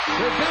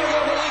They're betting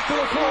on the length of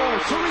the floor.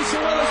 Teresa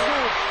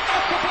Weatherspoon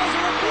at the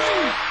buzzer of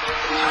three.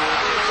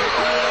 She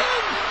put it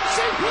in!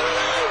 She put it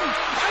in!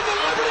 And the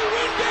Liberty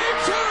win game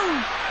two!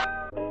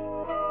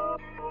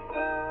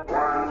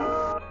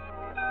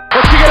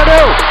 What's she gonna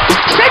do?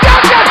 She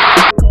got it!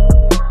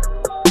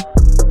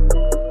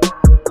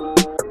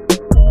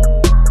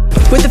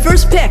 With the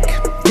first pick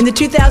in the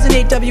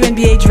 2008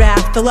 WNBA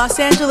draft, the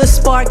Los Angeles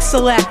Sparks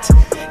select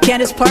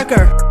Candace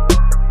Parker.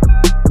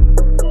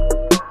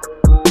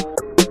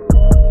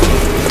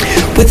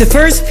 With the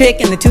first pick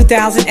in the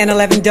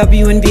 2011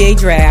 WNBA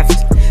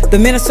draft, the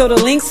Minnesota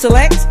Lynx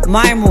select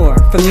Maya Moore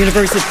from the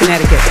University of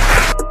Connecticut.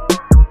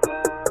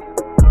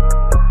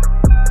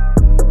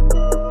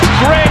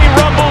 Gray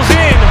rumbles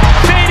in,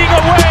 fading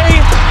away.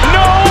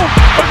 No,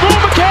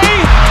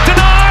 Agumake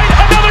denied.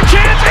 Another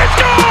chance. It's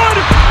good.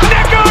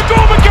 Nneka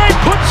Agumake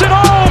puts it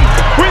home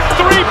with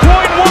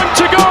 3.1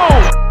 to go.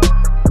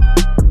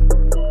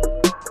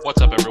 What's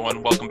up,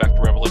 everyone? Welcome back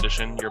to Rebel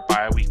Edition, your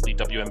bi-weekly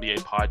WNBA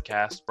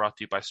podcast brought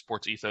to you by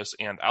Sports Ethos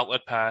and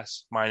Outlet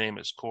Pass. My name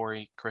is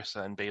Corey.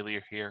 Carissa and Bailey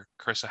are here.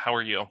 Carissa, how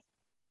are you?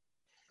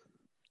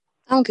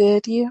 I'm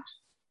good. You?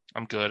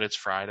 I'm good. It's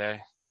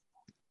Friday.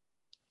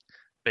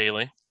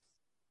 Bailey?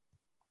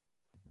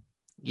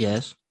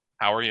 Yes.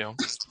 How are you?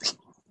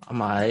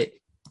 I'm alright.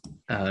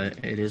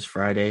 It is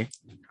Friday.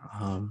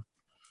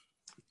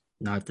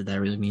 Not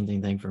that really means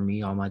anything for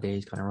me. All my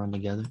days kind of run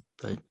together,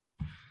 but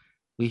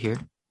we here.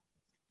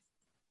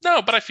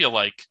 No, but I feel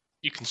like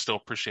you can still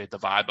appreciate the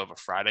vibe of a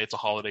Friday. It's a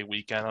holiday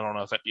weekend. I don't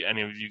know if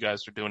any of you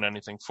guys are doing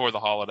anything for the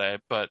holiday,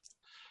 but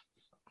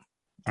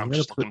I'm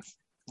just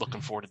looking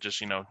forward to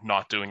just,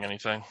 not doing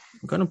anything.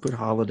 I'm going to put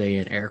holiday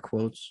in air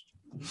quotes.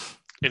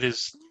 It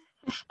is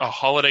a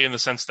holiday in the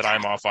sense that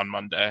I'm off on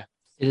Monday.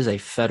 It is a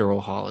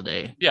federal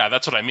holiday. Yeah,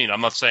 that's what I mean.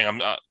 I'm not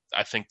saying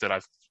I think that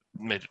I've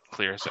made it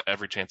clear so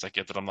every chance I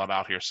get that I'm not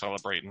out here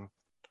celebrating,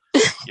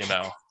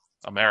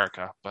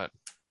 America, but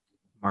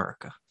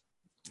America.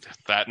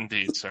 That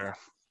indeed, sir.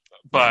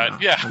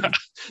 But yeah,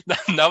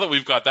 now that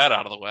we've got that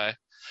out of the way.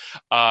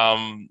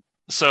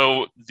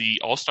 So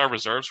the All-Star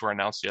reserves were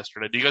announced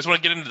yesterday. Do you guys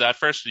want to get into that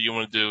first, or do you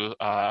want to do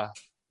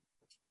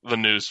the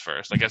news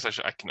first? I guess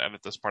I can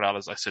edit this part out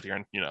as I sit here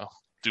and,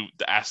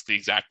 ask the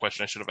exact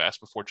question I should have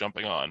asked before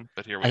jumping on.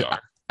 But here we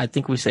are. I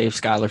think we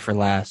saved Skylar for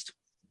last.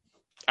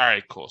 All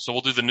right, cool. So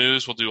we'll do the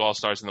news, we'll do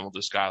All-Stars, and then we'll do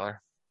Skylar.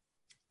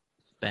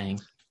 Bang.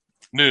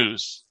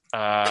 News.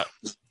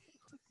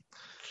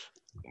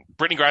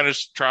 Brittany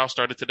Griner's trial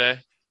started today.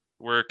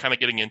 We're kind of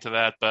getting into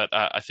that, but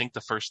I think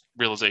the first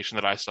realization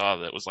that I saw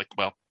that was like,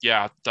 well,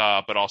 yeah,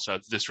 duh, but also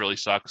this really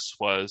sucks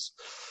was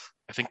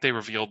I think they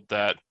revealed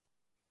that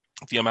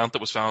the amount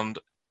that was found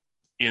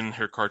in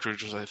her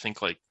cartridge was, I think,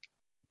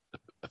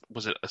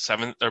 was it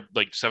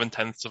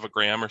 7/10 of a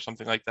gram or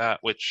something like that,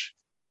 which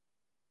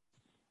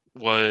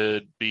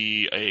would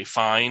be a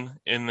fine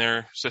in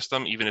their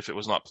system, even if it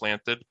was not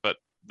planted, but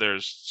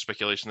there's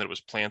speculation that it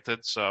was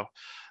planted. So,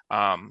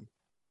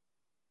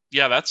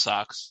 yeah, that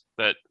sucks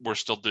that we're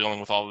still dealing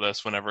with all of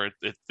this whenever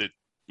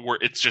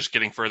it's just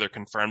getting further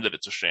confirmed that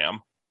it's a sham.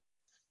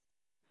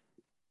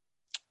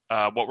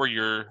 What were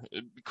your,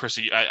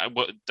 Chrissy? I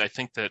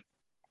think that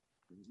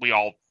we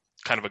all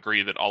kind of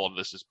agree that all of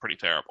this is pretty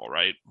terrible,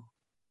 right?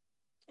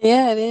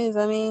 Yeah, it is.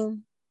 I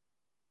mean,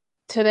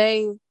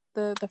 today,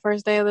 the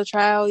first day of the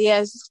trial,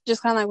 yeah, it's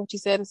just kind of like what you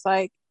said. It's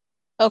like,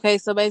 okay,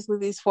 so basically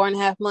these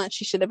 4.5 months,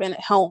 she should have been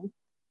at home.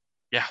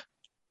 Yeah.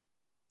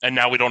 And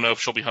now we don't know if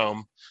she'll be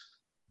home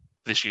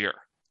this year.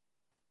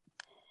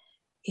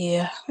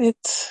 Yeah,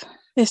 it's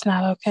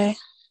not okay.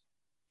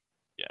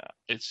 Yeah,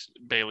 it's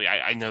Bailey.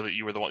 I know that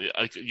you were the one.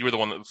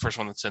 The first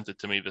one that sent it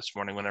to me this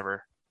morning.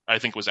 Whenever I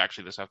think it was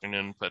actually this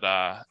afternoon, but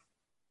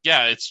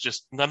yeah, it's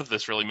just none of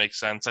this really makes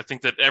sense. I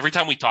think that every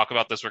time we talk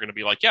about this, we're going to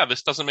be like, yeah,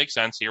 this doesn't make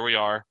sense. Here we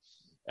are.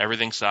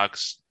 Everything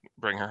sucks.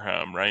 Bring her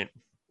home, right?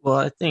 Well,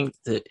 I think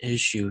the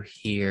issue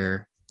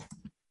here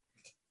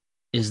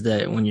is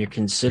that when you're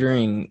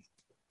considering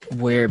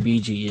where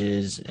BG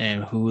is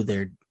and who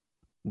they're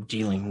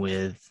dealing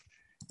with,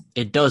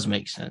 it does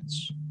make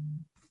sense.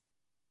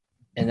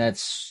 And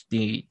that's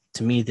the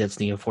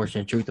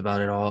unfortunate truth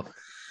about it all,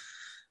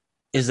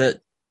 is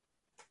that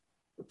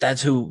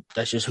that's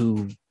just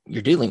who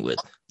you're dealing with.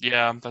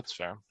 Yeah, that's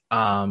fair.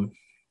 But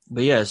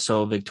yeah,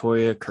 so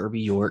Victoria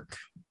Kirby York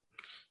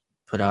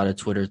put out a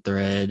Twitter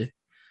thread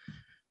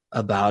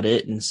about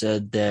it and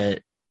said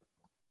that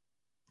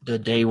the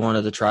day one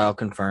of the trial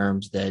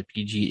confirms that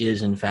PG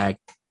is in fact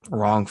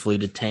wrongfully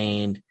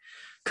detained.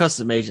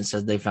 Custom agent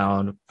says they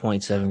found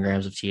 0.7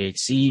 grams of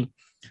THC.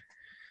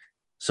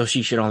 So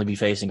she should only be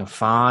facing a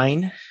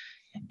fine.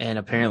 And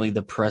apparently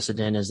the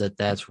precedent is that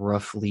that's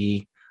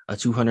roughly a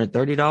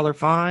 $230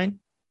 fine.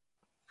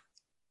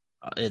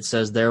 It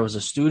says there was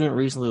a student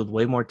recently with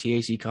way more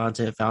THC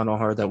content found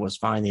on her that was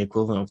fined the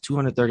equivalent of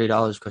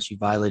 $230 because she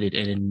violated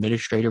an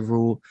administrative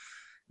rule,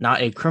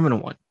 not a criminal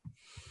one.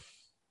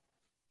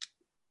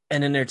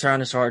 And then they're trying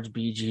to charge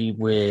BG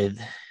with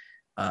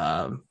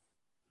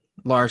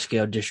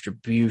large-scale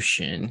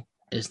distribution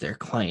is their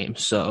claim.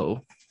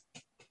 So,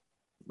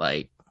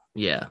 like,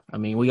 Yeah, I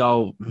mean, we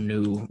all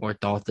knew or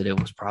thought that it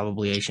was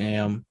probably a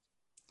sham,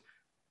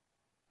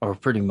 or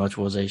pretty much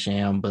was a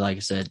sham. But like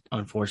I said,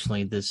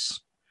 unfortunately, this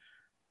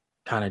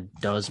kind of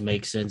does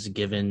make sense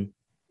given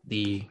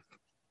the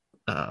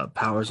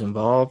powers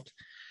involved.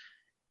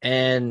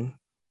 And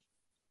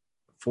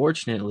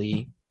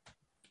fortunately,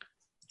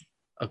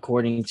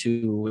 according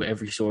to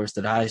every source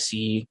that I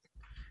see,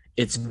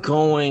 it's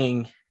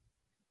going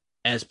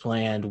as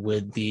planned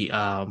with the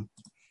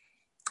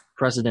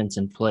precedents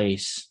in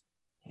place,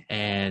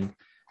 and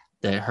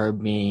that her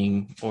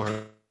being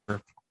or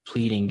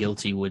pleading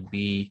guilty would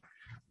be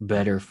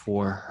better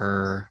for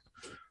her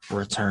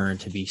return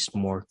to be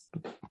more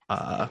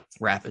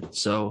rapid.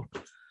 So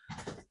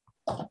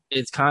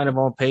it's kind of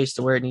on pace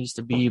to where it needs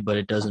to be, but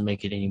it doesn't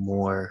make it any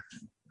more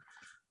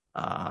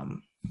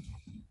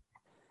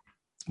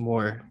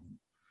more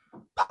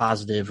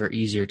positive or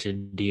easier to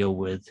deal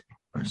with,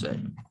 per se.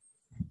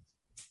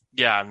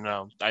 Yeah,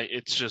 no,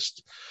 it's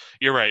just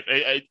you're right.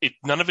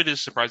 None of it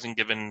is surprising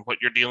given what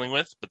you're dealing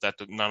with, but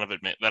none of it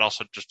that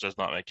also just does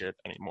not make it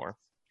any more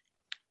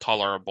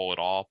tolerable at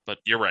all. But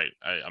you're right.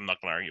 I'm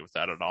not going to argue with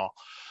that at all.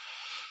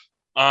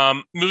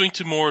 Moving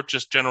to more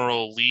just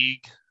general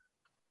league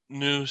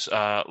news,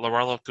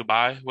 Lorela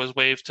Kubai was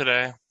waived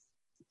today,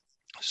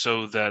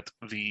 so that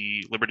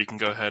the Liberty can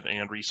go ahead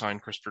and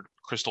re-sign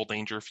Crystal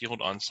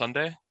Dangerfield on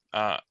Sunday.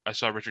 I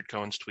saw Richard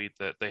Cohen's tweet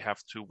that they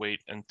have to wait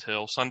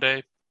until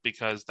Sunday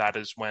because that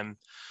is when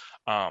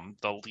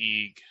the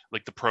league,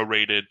 like the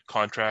prorated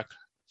contract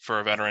for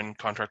a veteran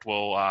contract,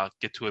 will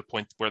get to a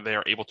point where they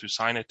are able to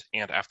sign it.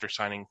 And after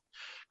signing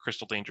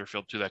Crystal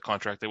Dangerfield to that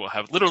contract, they will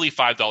have literally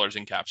 $5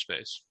 in cap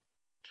space.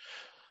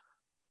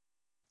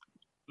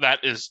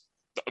 That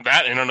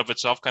in and of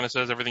itself kind of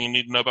says everything you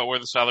need to know about where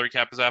the salary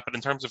cap is at. But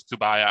in terms of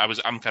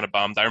Kubaya, I'm kind of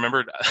bummed. I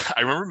remember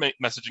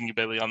messaging you,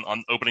 Bailey,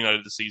 on opening night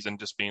of the season,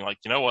 just being like,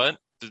 you know what,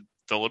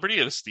 the Liberty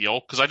is a steal,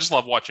 because I just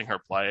love watching her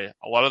play.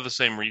 A lot of the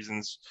same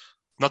reasons.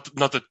 Not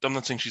that I'm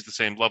not saying she's the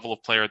same level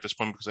of player at this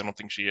point, because I don't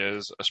think she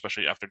is,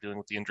 especially after dealing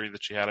with the injury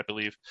that she had, I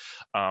believe.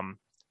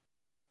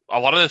 A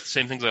lot of the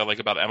same things I like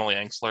about Emily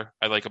Angsler,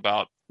 I like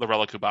about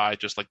Lorela Kubai,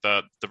 just like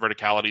the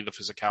verticality, the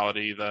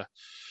physicality, the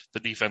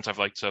defense I've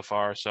liked so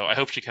far. So I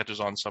hope she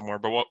catches on somewhere.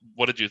 But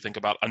what did you think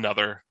about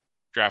another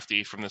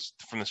draftee from this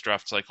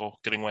draft cycle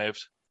getting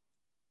waived?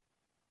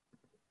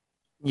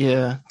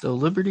 Yeah, the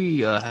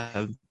Liberty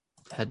have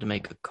had to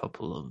make a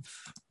couple of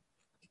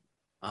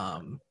I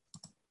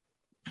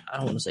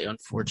don't want to say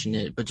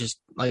unfortunate, but just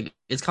like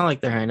it's kind of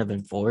like their hand have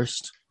been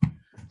forced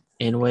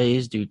in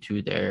ways due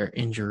to their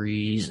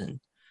injuries and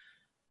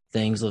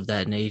things of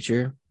that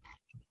nature.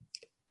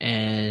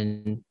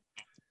 And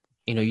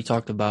you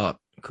talked about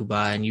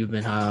Kubai, and you've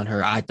been high on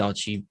her. I thought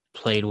she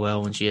played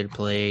well when she had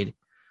played,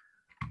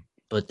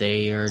 but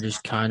they are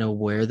just kind of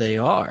where they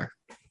are.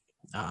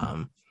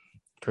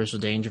 Crystal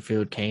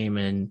Dangerfield came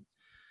and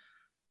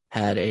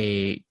had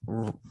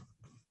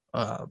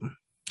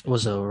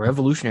was a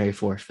revolutionary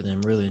force for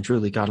them, really and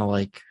truly, kind of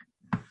like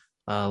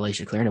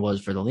Laisha Clarendon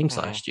was for the Lynx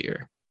last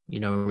year.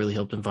 Really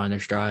helped them find their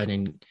stride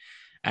and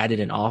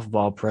added an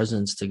off-ball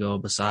presence to go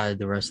beside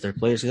the rest of their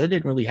players. They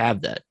didn't really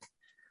have that.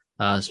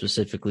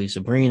 Specifically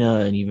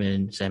Sabrina and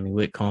even Sammy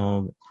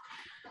Whitcomb.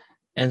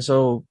 And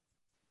so,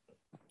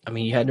 I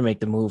mean, you had to make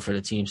the move for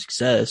the team's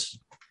success,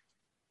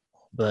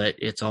 but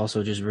it's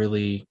also just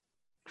really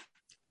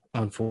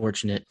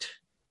unfortunate,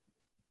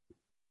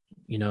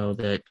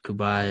 that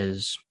Kubai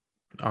is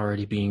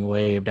already being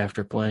waived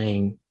after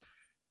playing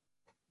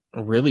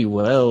really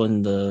well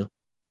in the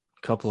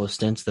couple of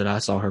stints that I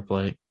saw her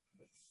play.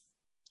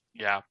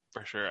 Yeah,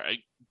 for sure.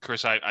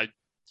 Chris, I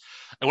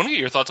want to get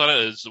your thoughts on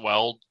it as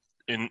well.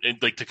 In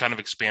like to kind of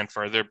expand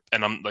further,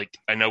 and I'm like,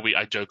 I know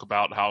I joke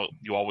about how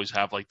you always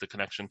have like the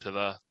connection to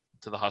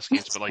the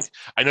Huskies, but like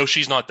I know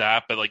she's not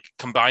that, but like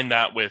combine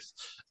that with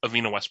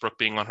Avina Westbrook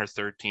being on her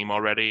third team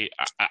already,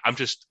 I'm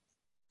just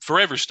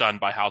forever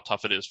stunned by how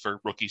tough it is for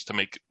rookies to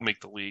make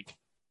the league.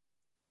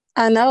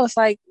 I know, it's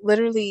like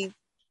literally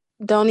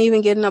don't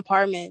even get an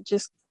apartment,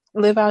 just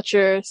live out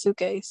your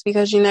suitcase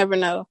because you never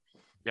know.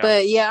 Yeah.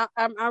 But yeah,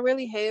 I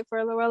really hate it for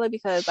Lorela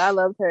because I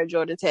loved her at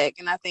Georgia Tech,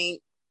 and I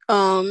think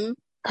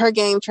her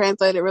game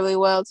translated really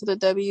well to the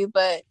W.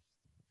 But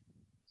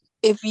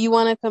if you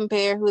want to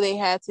compare who they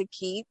had to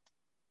keep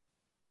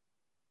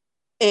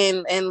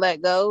and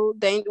let go,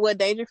 what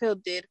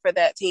Dangerfield did for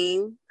that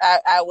team,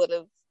 I would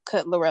have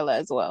cut Lorela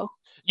as well.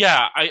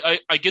 Yeah,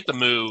 I get the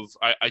move.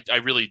 I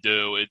really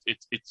do.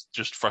 It's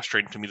just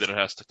frustrating to me that it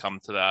has to come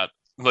to that.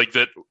 Like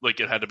that, like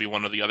it had to be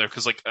one or the other.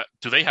 Because like,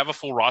 do they have a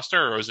full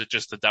roster, or is it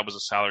just that was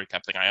a salary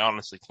cap thing? I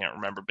honestly can't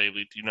remember.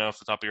 Bailey, do you know off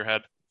the top of your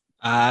head?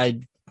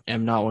 I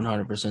am not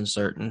 100%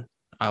 certain.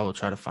 I will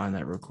try to find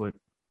that real quick.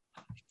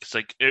 It's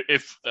like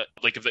if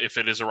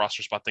it is a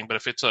roster spot thing, but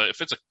if it's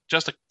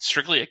just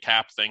strictly a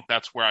cap thing,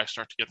 that's where I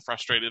start to get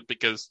frustrated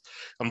because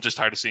I'm just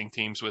tired of seeing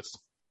teams with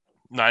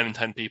 9 and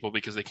 10 people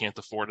because they can't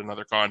afford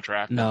another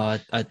contract. No,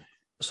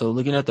 so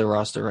looking at the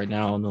roster right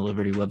now on the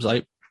Liberty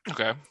website,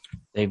 okay,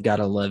 they've got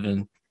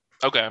 11.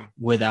 Okay,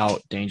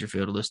 without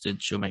Dangerfield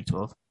listed, she'll make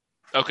 12.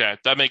 Okay,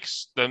 that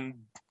makes them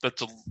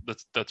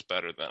that's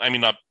better then. I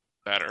mean, not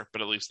better,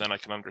 but at least then I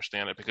can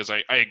understand it because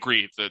I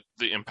agree that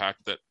the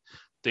impact that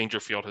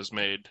Dangerfield has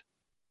made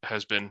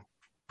has been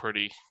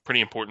pretty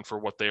important for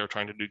what they are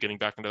trying to do, getting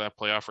back into that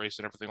playoff race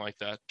and everything like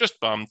that. Just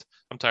bummed.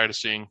 I'm tired of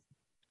seeing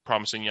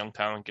promising young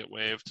talent get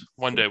waived.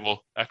 One day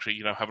we'll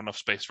actually, have enough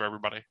space for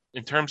everybody.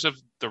 In terms of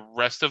the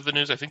rest of the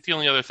news, I think the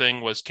only other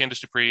thing was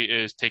Candice Dupree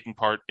is taking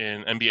part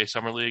in NBA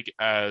Summer League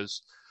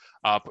as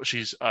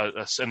she's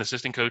an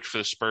assistant coach for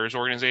the Spurs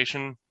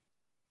organization.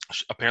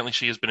 Apparently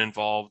she has been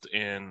involved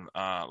in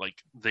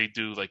they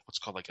do like what's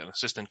called like an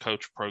assistant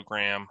coach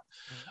program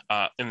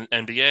in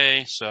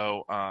NBA.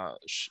 So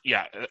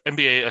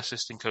NBA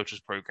assistant coaches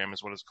program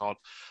is what it's called.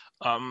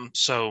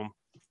 So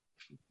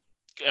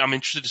I'm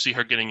interested to see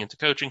her getting into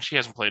coaching. She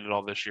hasn't played at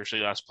all this year. She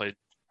last played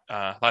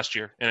last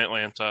year in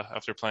Atlanta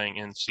after playing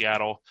in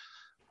Seattle.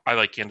 I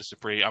like Candice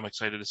Dupree. I'm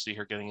excited to see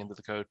her getting into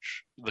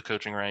the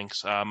coaching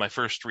ranks. My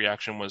first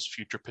reaction was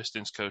future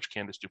Pistons coach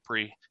Candice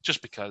Dupree,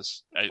 just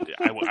because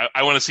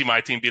I want to see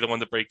my team be the one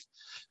to break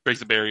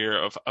the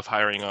barrier of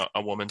hiring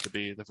a woman to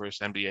be the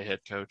first NBA head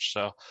coach.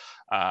 So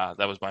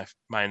that was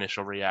my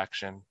initial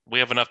reaction. We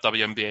have enough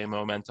WNBA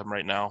momentum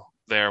right now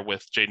there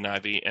with Jaden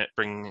Ivey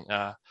bringing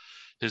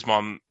his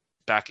mom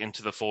back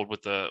into the fold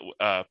with the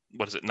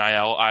what is it,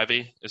 Niall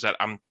Ivy? Is that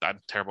I'm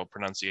terrible at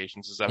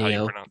pronunciations. Is that Neil. how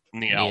you pronounce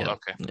Neil?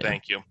 Okay, yeah.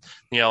 Thank you.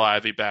 Niall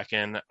Ivy back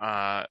in.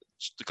 Got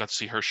to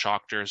see her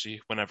shock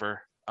jersey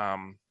whenever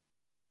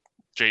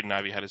Jaden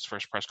Ivey had his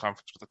first press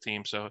conference with the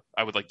team. So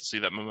I would like to see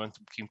that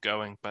momentum keep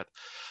going. But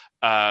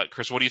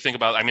Chris, what do you think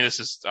about? I mean,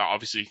 this is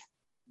obviously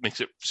makes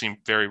it seem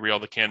very real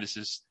that Candice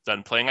is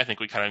done playing. I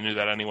think we kind of knew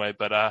that anyway.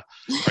 But are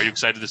you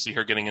excited to see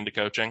her getting into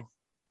coaching?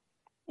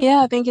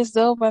 Yeah, I think it's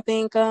dope. I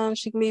think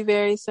she can be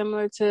very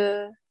similar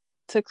to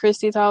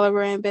Christy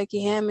Tolliver and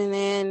Becky Hammond,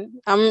 and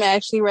I'm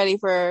actually ready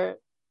for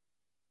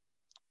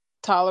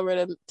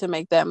Tolliver to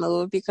make that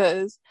move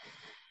because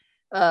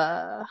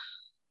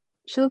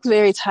she looks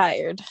very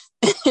tired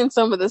in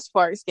some of the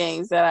Sparks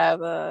games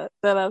that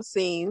I've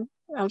seen.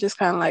 I'm just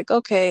kind of like,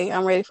 okay,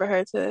 I'm ready for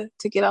her to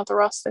get out the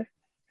roster.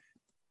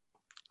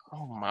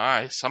 Oh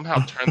my!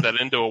 Somehow turned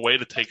that into a way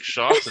to take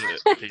shots at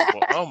it,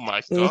 people. Oh my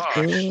gosh!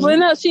 Well,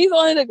 no, she's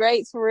one of the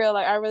greats for real.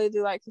 Like, I really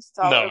do like Christy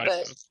Tolliver,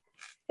 but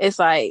it's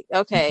like,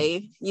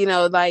 okay,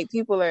 like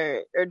people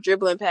are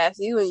dribbling past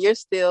you, and you're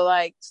still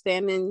like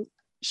standing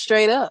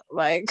straight up.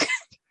 Like,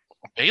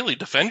 Bailey,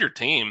 defend your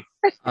team.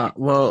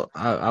 Well,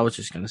 I was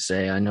just gonna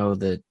say, I know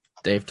that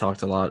they've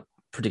talked a lot,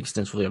 pretty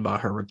extensively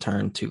about her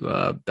return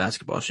to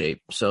basketball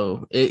shape.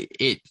 So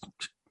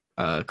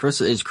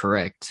Carissa is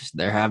correct.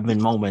 There have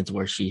been moments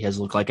where she has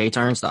looked like a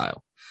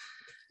turnstile.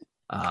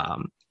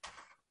 And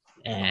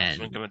she's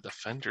going to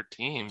defend your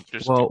team.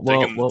 Just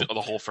taking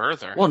the whole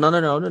further. Well,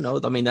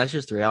 no. I mean, that's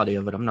just the reality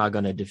of it. I'm not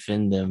going to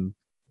defend them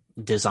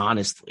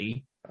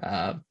dishonestly.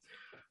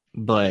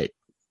 But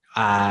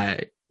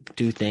I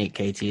do think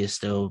KT is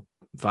still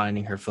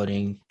finding her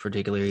footing,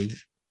 particularly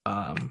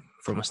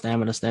from a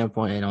stamina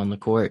standpoint and on the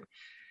court.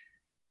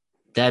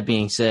 That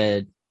being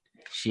said,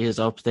 she is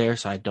up there,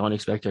 so I don't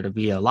expect her to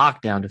be a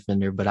lockdown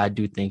defender, but I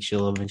do think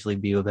she'll eventually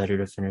be a better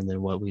defender than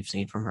what we've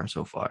seen from her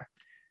so far.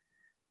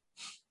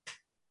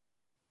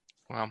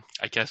 Well,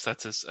 I guess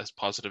that's as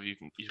positive you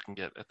can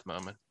get at the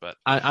moment. But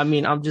I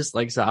mean, I'm just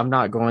like I said, I'm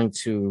not going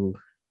to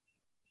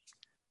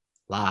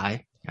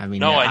lie. I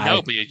mean, no, I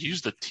know, but you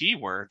use the T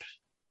word.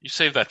 You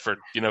save that for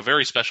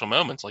very special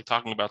moments, like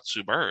talking about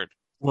Sue Bird.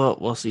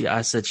 Well, see,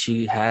 I said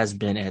she has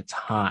been at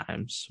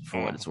times,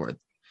 for what it's worth.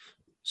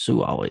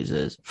 Sue always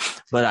is,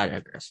 but I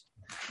digress.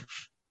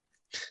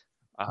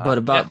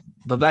 But back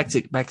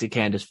to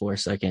Candice for a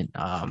second.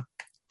 I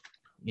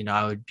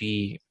would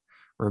be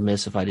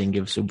remiss if I didn't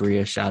give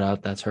Subria a shout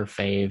out. That's her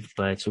fave,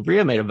 but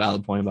Subria made a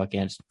valid point about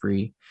Candice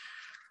Dupree,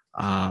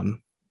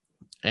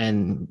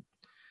 and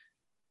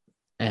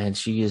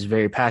she is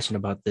very passionate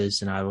about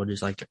this, and I would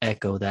just like to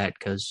echo that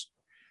because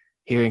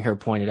hearing her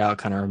point it out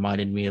kind of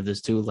reminded me of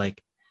this too.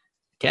 Like,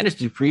 Candice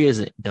Dupree is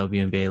a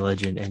WNBA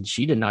legend, and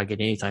she did not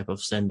get any type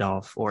of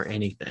send-off or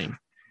anything.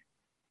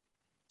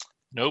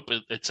 Nope.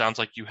 It sounds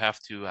like you have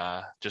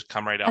to just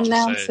come right out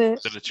and say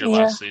that it's your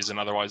last season.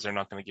 Otherwise, they're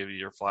not going to give you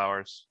your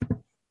flowers.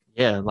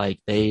 Yeah, like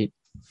they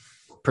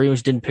pretty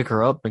much didn't pick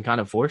her up and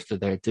kind of forced her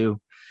there, too.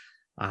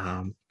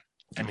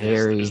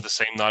 Is the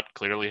same not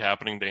clearly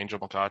happening to Angel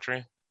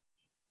McCoughtry?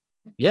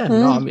 Yeah,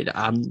 no, I mean,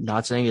 I'm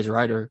not saying it's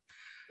right or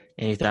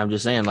anything. I'm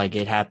just saying, like,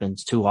 it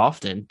happens too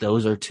often.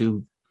 Those are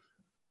two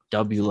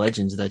W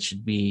legends that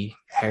should be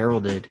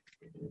heralded.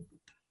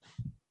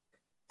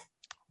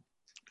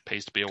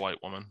 Pays to be a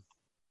white woman.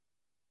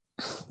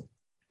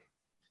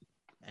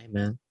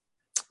 Amen.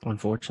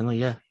 Unfortunately,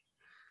 yeah.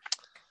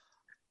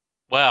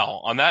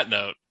 Well, on that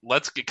note,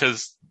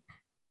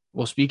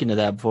 speaking of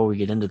that, before we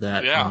get into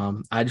that,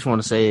 I just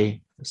want to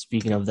say,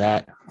 speaking of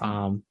that,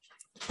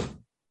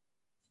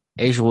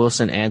 Asia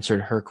Wilson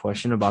answered her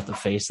question about the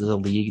face of the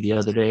league the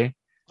other day.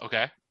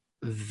 Okay.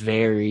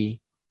 Very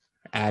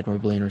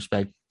admirably and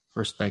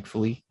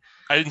respectfully.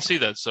 I didn't see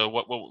that. So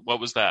what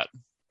was that?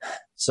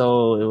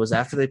 So it was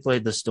after they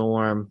played the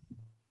Storm,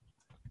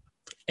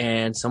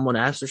 and someone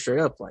asked her straight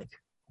up, like,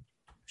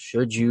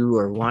 should you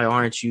or why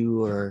aren't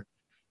you, or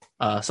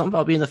something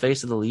about being the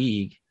face of the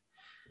league.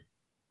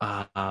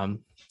 Yeah,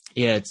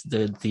 it's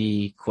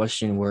the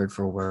question word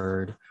for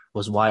word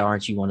was, why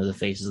aren't you one of the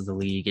faces of the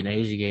league? And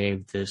Asia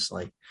gave this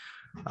like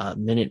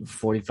minute and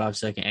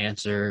 45-second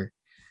answer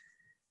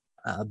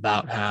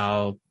about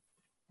how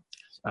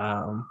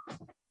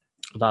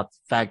about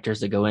factors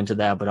that go into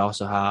that, but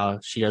also how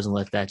she doesn't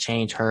let that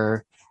change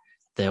her,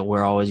 that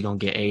we're always going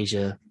to get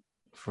Asia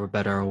for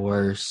better or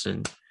worse.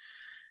 And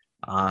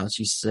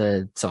she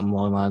said something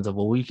along the lines of,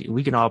 well, we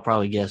can all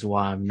probably guess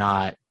why I'm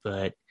not,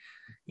 but,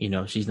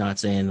 she's not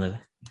saying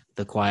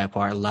the quiet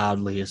part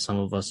loudly as some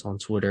of us on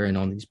Twitter and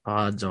on these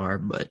pods are,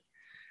 but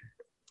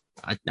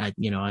I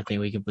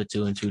think we can put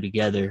two and two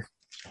together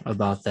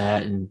about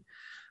that. And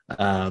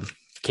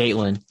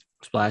Caitlin,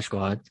 Splash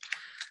Squad,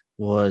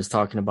 was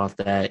talking about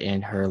that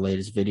in her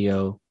latest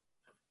video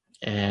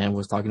and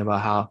was talking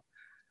about how,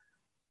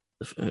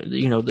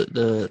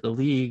 the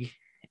league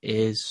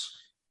is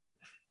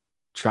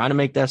trying to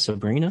make that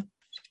Sabrina,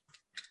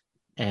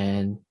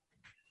 and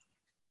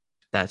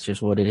that's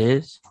just what it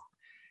is.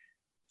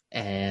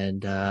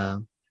 And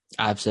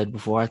I've said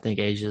before, I think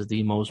Asia is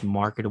the most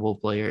marketable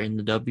player in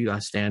the W. I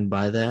stand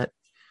by that.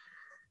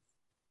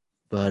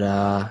 But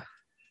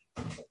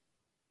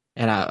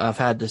I've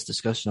had this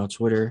discussion on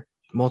Twitter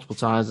multiple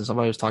times, and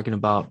somebody was talking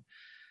about,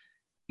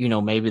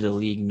 maybe the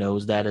league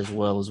knows that as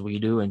well as we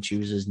do and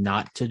chooses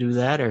not to do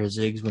that, or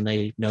zigs when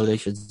they know they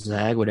should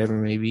zag, whatever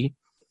it may be.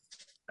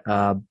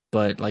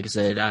 But like I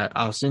said,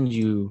 I'll send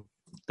you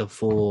the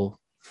full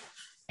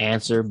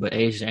answer, but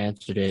Asia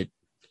answered it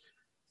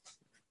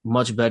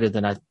much better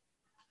than I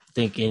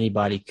think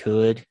anybody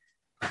could.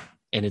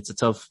 And it's a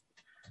tough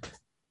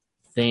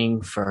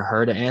thing for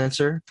her to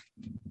answer.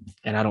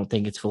 And I don't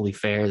think it's fully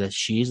fair that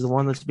she's the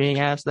one that's being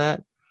asked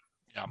that.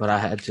 Yeah. But I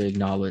had to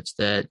acknowledge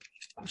that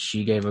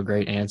she gave a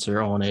great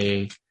answer on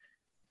a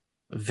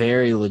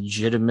very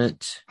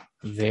legitimate,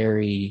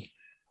 very,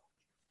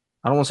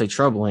 I don't want to say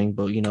troubling,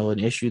 but, an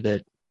issue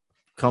that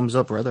comes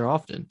up rather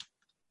often.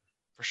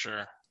 For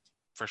sure.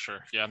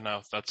 Yeah,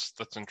 no, that's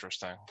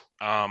interesting.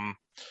 The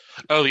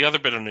other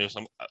bit of news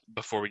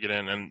before we get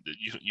in, and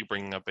you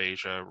bringing up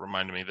Asia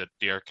reminded me that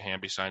Derek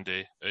Hamby signed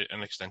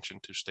an extension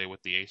to stay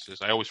with the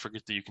Aces. I always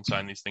forget that you can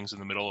sign these things in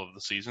the middle of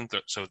the season,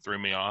 so it threw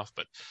me off.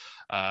 But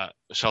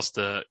shouts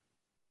to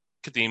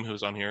Kadeem, who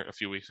was on here a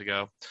few weeks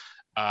ago,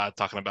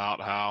 talking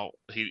about how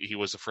he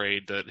was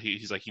afraid that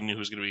he's like, he knew he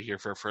was going to be here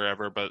for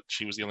forever, but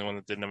she was the only one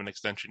that didn't have an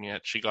extension yet.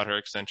 She got her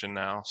extension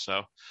now,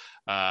 so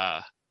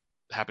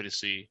happy to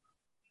see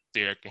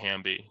Derek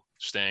Hamby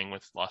staying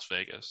with Las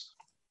Vegas.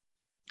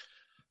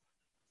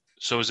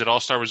 So is it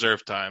All-Star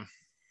Reserve time?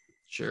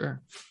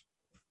 Sure.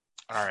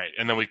 All right,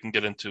 and then we can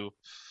get into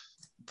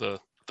the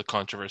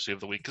controversy of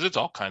the week, because it's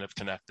all kind of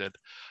connected.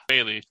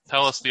 Bailey,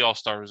 tell us the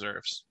All-Star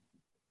Reserves.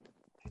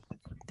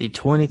 The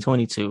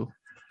 2022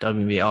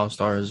 WNBA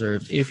All-Star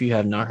Reserves, if you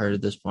have not heard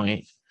at this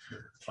point,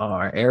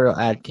 are Ariel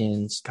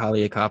Atkins,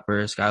 Kalia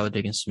Copper, Skylar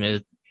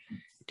Diggins-Smith,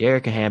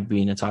 Derek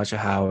Hamby, Natasha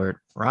Howard,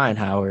 Ryan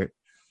Howard,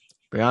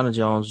 Brianna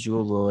Jones,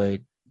 Jewel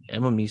Lloyd,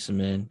 Emma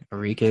Mieseman,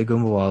 Arike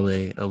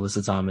Gumbawale,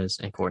 Alyssa Thomas,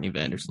 and Courtney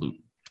Vandersloot.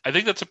 I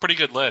think that's a pretty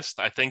good list.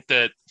 I think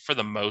that for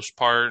the most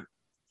part,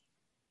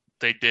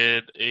 they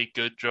did a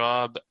good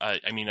job. I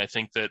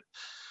think that,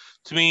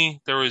 to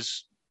me, there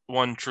was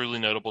one truly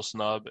notable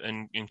snub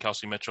in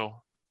Kelsey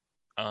Mitchell.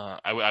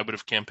 I would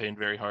have campaigned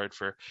very hard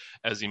for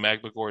Ezzy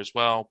Magbagor as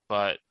well,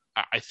 but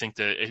I think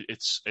that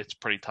it's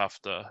pretty tough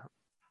to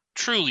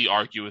truly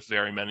argue with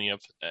very many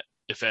of,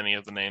 if any,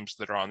 of the names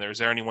that are on there. Is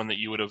there anyone that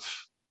you would have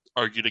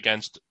argued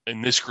against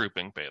in this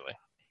grouping, Bailey?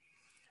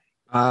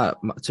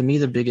 To me,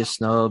 the biggest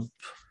snub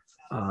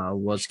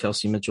was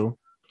Kelsey Mitchell.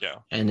 Yeah.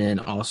 And then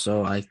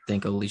also, I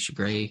think Alicia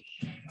Gray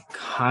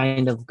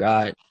kind of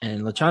got,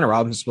 and LaChina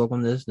Robinson spoke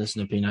on this is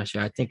an opinion I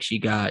share. I think she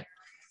got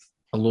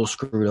a little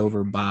screwed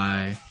over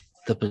by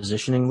the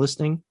positioning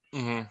listing.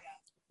 Mm-hmm.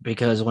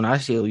 Because when I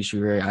see Alicia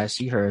Gray, I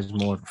see her as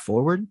more of a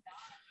forward.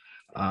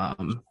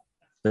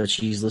 But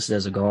she's listed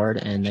as a guard,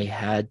 and they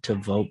had to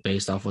vote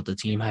based off what the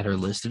team had her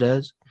listed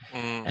as.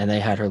 And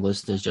they had her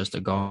listed as just a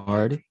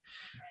guard.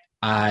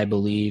 I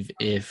believe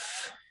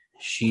if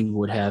she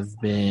would have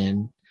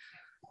been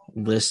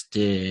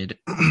listed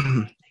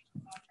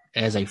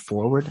as a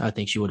forward, I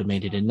think she would have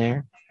made it in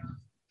there,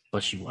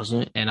 but she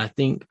wasn't. And I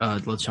think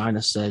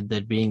LaChina said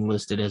that being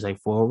listed as a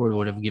forward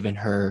would have given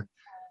her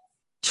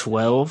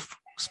 12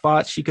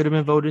 spots she could have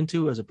been voted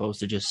into, as opposed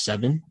to just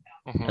 7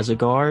 as a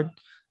guard.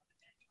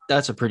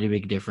 That's a pretty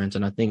big difference.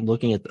 And I think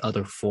looking at the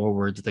other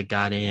forwards that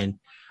got in,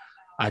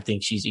 I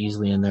think she's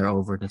easily in there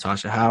over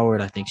Natasha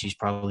Howard. I think she's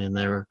probably in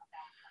there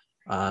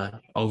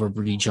over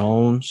Bree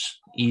Jones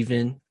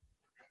even.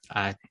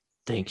 I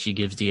think she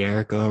gives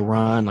De'Erica a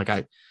run. Like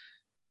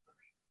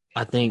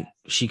I think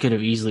she could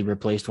have easily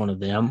replaced one of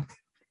them.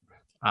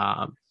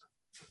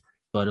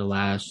 But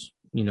alas,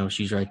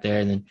 she's right there.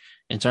 And then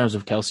in terms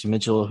of Kelsey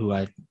Mitchell, who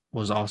I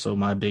was also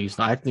my biggest.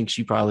 I think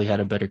she probably had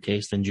a better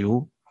case than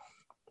Jewel.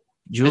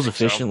 I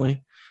think so.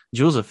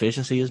 Jewel's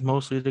efficiency is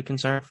mostly the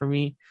concern for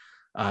me.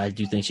 I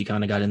do think she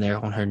kind of got in there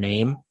on her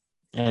name.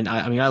 And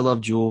I mean, I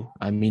love Jewel.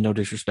 I mean, no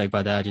disrespect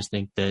by that. I just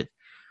think that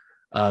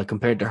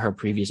compared to her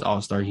previous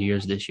All-Star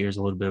years, this year is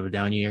a little bit of a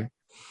down year.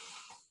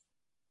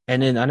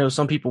 And then I know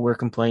some people were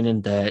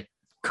complaining that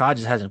Ka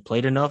just hasn't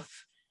played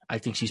enough. I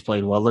think she's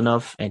played well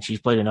enough, and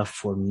she's played enough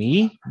for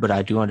me, but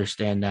I do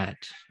understand that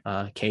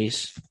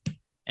case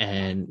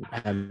and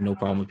have no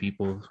problem with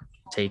people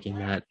taking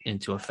that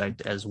into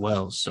effect as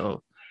well.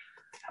 So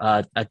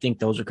I think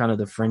those are kind of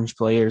the fringe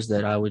players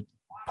that I would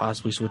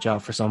possibly switch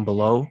out for some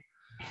below.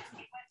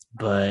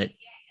 But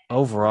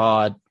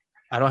overall,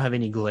 I don't have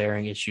any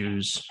glaring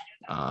issues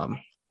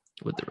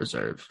with the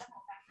reserve.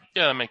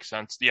 Yeah, that makes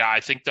sense. Yeah,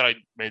 I think that I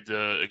made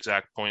the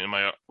exact point in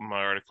my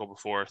article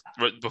before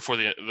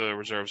the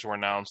reserves were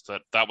announced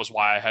that was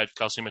why I had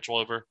Kelsey Mitchell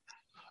over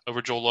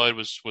Joel Lloyd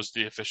was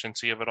the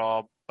efficiency of it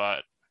all.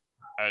 But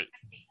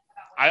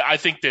I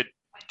think that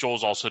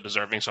Joel's also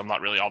deserving, so I'm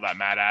not really all that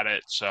mad at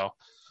it. So,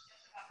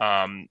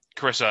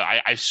 Carissa,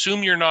 I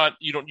assume you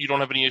don't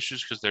have any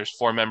issues because there's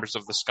 4 members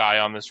of the Sky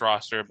on this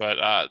roster. But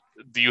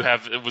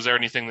was there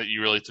anything that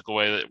you really took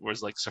away that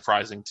was like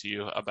surprising to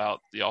you about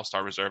the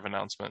All-Star reserve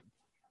announcement?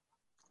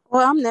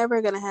 Well, I'm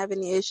never gonna have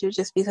any issues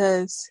just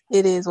because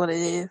it is what it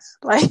is.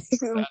 Like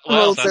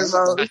well, votes are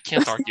votes. I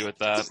can't argue with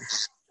that.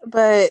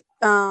 But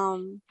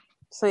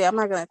so yeah, I'm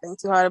not gonna think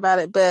too hard about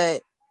it.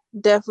 But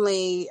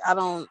definitely, I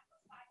don't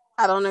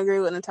agree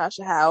with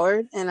Natasha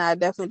Howard, and I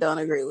definitely don't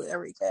agree with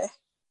Enrique.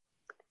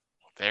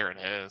 There it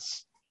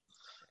is.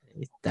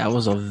 That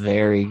was a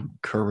very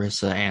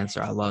Carissa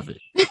answer. I love it.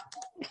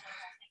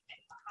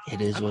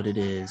 It is what it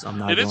is. I'm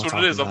not. It is what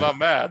it is. I'm not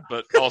mad,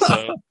 but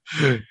also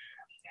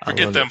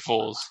forget them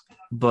fools.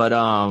 But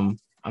I'm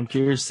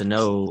curious to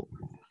know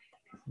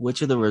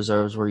which of the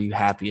reserves were you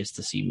happiest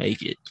to see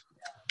make it?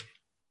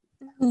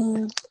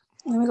 Let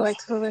me go back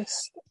to the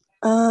list.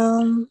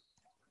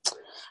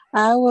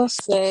 I will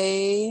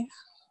say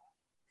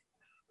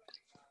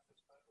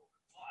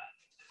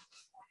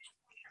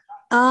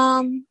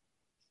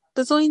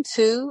between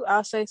 2,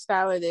 I'll say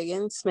Skylar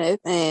Diggins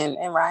Smith and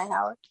Ryan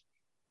Howard.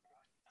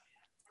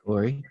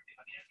 Corey?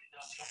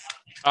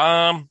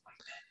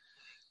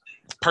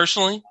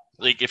 Personally,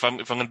 like if I'm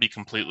going to be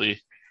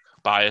completely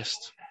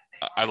biased,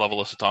 I love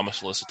Alyssa Thomas.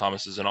 Alyssa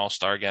Thomas is an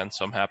all-star again,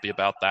 so I'm happy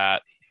about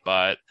that.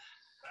 But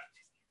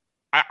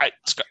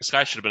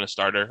Sky should have been a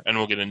starter, and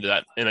we'll get into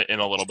that in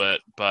a little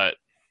bit. But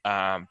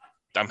I'm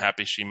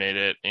happy she made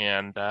it.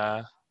 And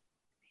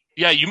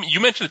yeah, you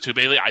mentioned it too,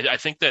 Bailey. I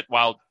think that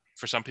while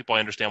for some people I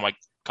understand why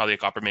Kalia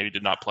Copper maybe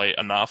did not play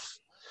enough,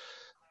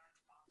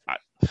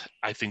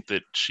 I think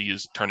that she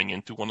is turning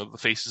into one of the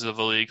faces of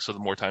the league. So the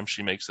more time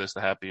she makes this,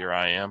 the happier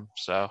I am.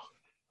 So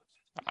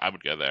I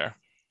would go there.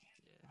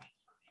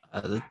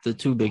 The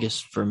 2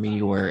 biggest for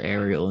me were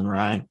Ariel and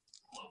Ryan.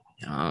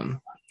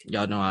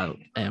 Y'all know I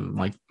am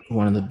like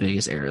one of the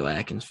biggest Ariel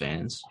Atkins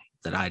fans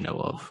that I know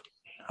of,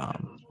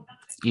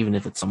 even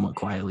if it's somewhat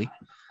quietly.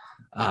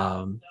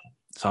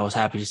 So I was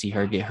happy to see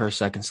her get her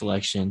second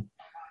selection.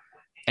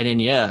 And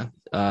then,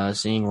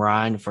 seeing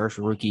Ryan, first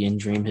rookie in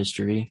Dream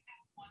history,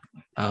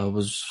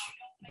 was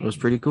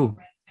pretty cool.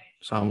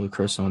 So I'm with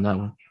Chris on that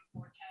one.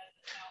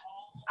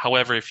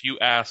 However, if you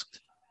asked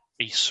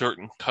a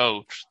certain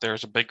coach,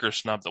 there's a bigger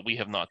snub that we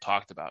have not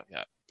talked about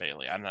yet,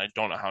 Bailey. And I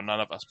don't know how none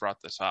of us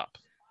brought this up.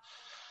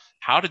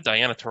 How did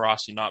Diana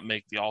Taurasi not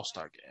make the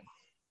All-Star game?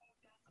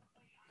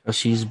 Well,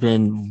 she's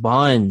been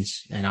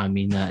buns, and I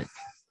mean that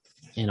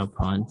in a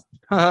pun.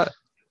 I'm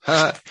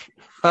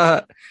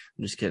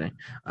just kidding.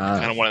 I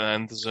kind of want to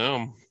end the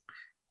Zoom.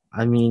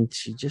 I mean,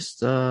 she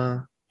just,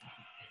 I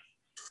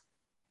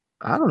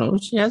don't know.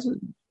 She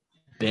hasn't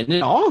been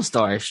an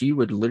all-star. She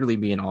would literally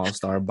be an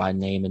all-star by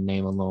name and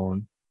name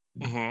alone.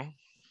 Mm-hmm.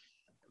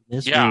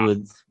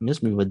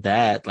 Miss me with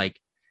that. Like,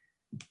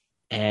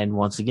 and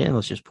once again,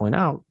 let's just point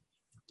out,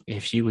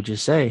 if she would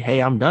just say,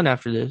 "Hey, I'm done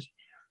after this,"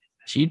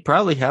 she'd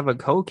probably have a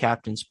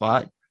co-captain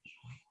spot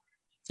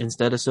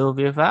instead of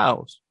Sylvia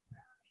Fowles,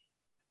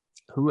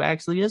 who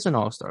actually is an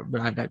all-star.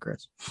 But I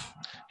digress.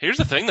 Here's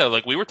the thing, though.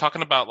 Like, we were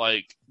talking about,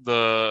 like,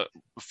 the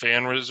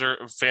fan returns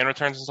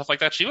and stuff like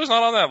that. She was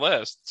not on that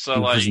list. So,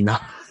 like,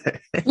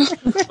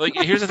 like,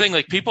 here's the thing.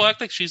 Like, people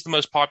act like she's the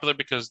most popular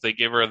because they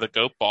give her the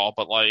GOAT ball.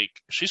 But, like,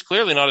 she's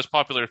clearly not as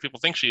popular as people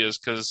think she is,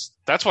 because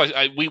that's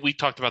why we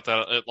talked about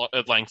that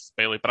at length,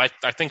 Bailey. But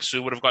I think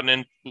Sue would have gotten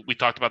in. We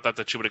talked about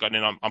that she would have gotten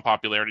in on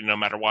popularity no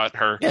matter what.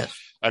 Her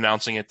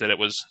announcing it that it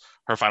was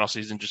her final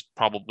season just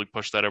probably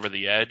pushed that over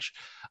the edge.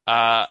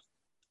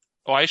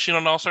 Why is she not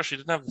an all-star? She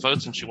didn't have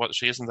votes, and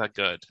she isn't that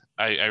good.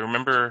 I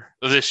remember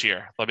this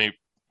year. Let me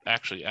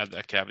actually add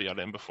that caveat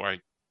in before I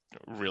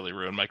really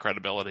ruin my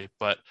credibility.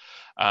 But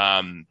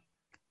I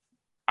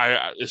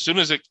as soon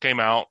as it came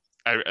out,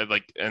 I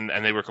like, and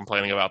they were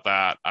complaining about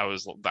that.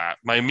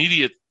 My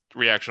immediate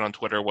reaction on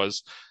Twitter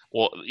was,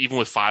 well, even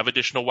with 5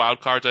 additional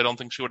wild cards, I don't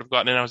think she would have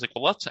gotten in. I was like,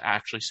 well, let's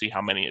actually see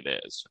how many it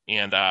is.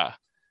 And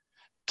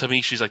to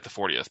me, she's like the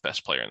 40th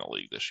best player in the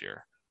league this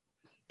year.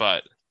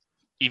 but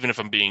even if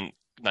I'm being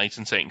nice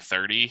and saying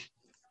 30,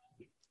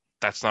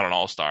 that's not an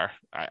all-star.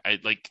 I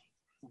like,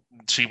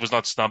 she was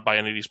not snubbed by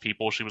any of these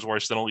people. She was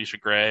worse than Alicia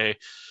Gray.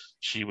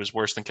 She was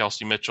worse than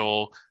Kelsey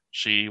Mitchell.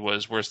 She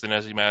was worse than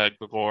Ezzy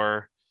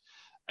McGregor.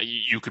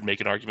 You could make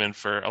an argument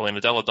for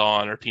Elena Delle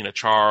Donne or Tina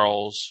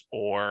Charles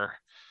or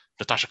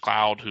Natasha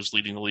Cloud, who's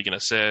leading the league in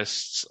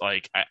assists.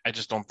 Like, I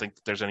just don't think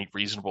there's any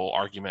reasonable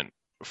argument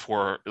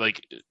for,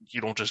 like,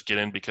 you don't just get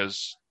in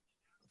because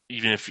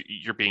even if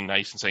you're being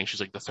nice and saying she's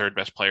like the third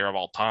best player of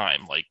all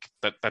time, like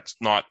that's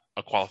not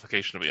a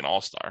qualification to be an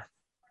all-star.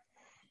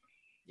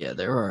 Yeah,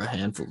 there are a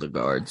handful of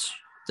guards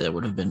that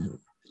would have been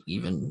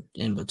even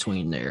in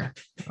between there.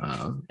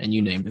 And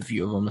you named a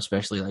few of them,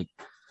 especially like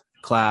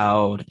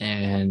Cloud,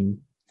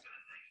 and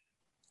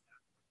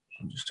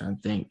I'm just trying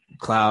to think.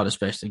 Cloud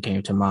especially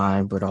came to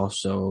mind, but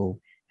also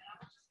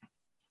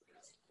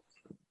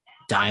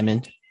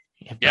Diamond.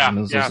 If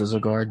Diamond was as a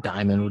guard,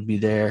 Diamond would be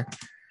there.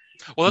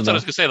 Well, that's what I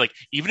was gonna say. Like,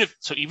 even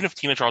if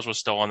Tina Charles was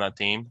still on that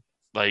team,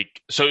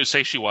 like, so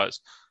say she was,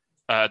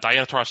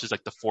 Diana Taurasi is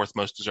like the fourth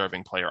most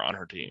deserving player on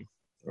her team,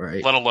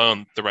 right? Let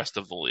alone the rest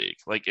of the league.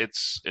 Like,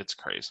 it's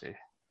crazy.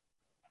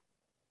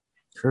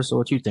 Crystal,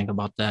 what you think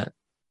about that?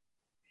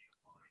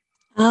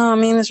 I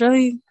mean, it's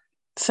really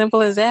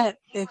simple as that.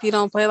 If you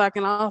don't play like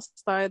an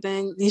all-star,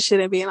 then you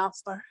shouldn't be an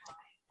all-star.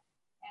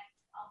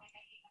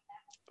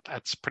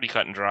 That's pretty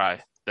cut and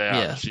dry.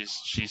 Yeah.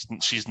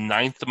 She's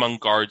ninth among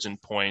guards in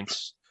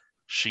points.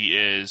 She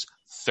is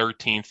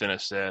 13th in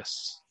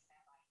assists.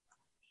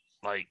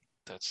 Like,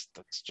 that's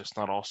just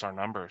not all-star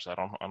numbers. I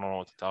don't know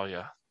what to tell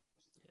you.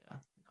 Yeah,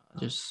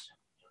 just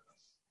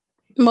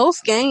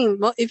most games.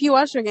 If you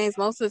watch their games,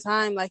 most of the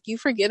time, like, you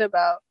forget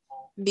about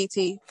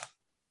BT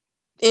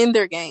in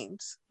their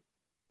games.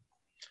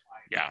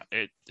 Yeah,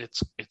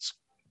 it's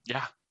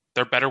yeah.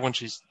 They're better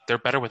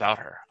without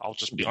her. I'll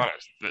just be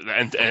honest.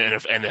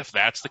 And if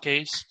that's the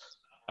case,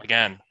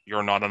 again,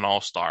 you're not an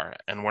all-star,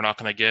 and we're not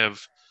going to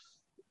give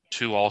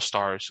 2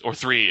 all-stars, or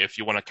 3 if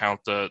you want to count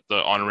the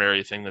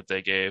honorary thing that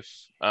they gave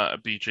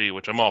BG,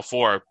 which I'm all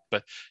for.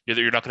 But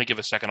you're not going to give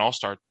a second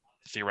all-star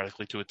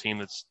theoretically to a team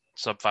that's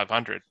sub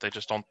 500. They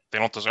just don't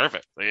deserve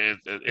it.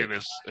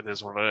 It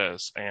is what it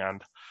is,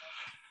 and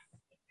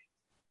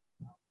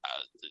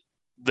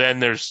then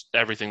there's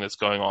everything that's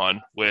going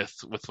on with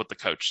what the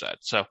coach said.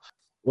 So,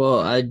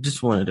 well, I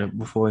just wanted to,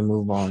 before we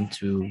move on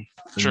to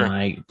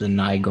the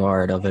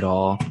Nygaard of it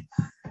all,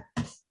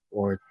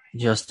 or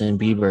Justin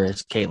Bieber,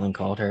 as Caitlin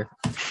called her.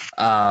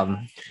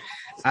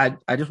 I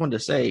just wanted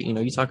to say,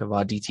 you talk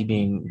about DT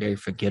being very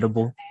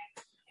forgettable.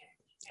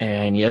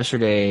 And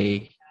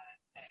yesterday,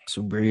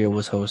 Subria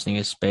was hosting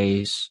a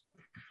space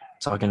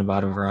talking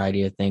about a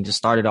variety of things. It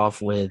started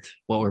off with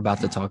what we're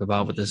about to talk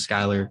about with the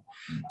Skylar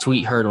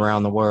tweet heard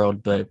around the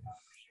world. But,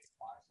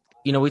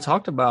 we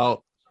talked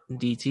about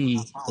DT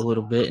a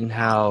little bit and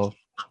how,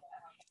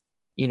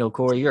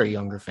 Corey, you're a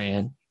younger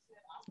fan.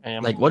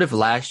 Like, what if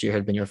last year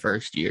had been your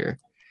first year?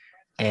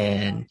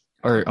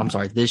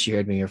 This year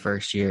had been your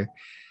first year,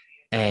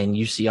 and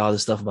you see all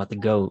this stuff about the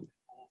GOAT.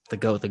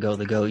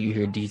 You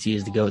hear DT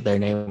is the GOAT, their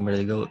name or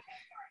the GOAT.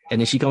 And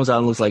then she comes out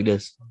and looks like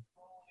this.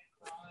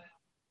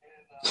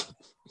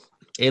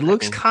 It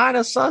looks kind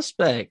of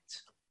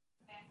suspect.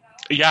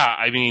 Yeah,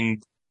 I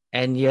mean.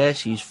 And yeah,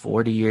 she's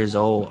 40 years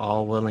old,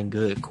 all well and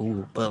good,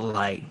 cool. But,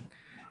 like,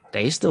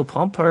 they still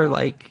pump her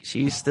like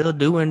she's still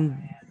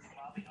doing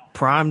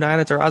prime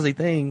Diana Taurasi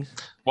things.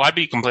 Well, I'd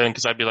be complaining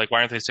because I'd be like, why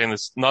aren't they saying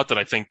this? Not that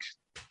I think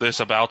this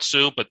about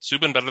Sue, but Sue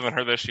been better than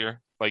her this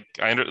year. Like,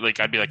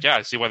 I'd be like, yeah,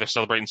 I see why they're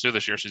celebrating Sue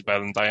this year. She's better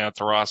than Diana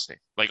Taurasi.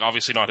 Like,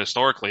 obviously not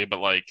historically, but,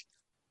 like,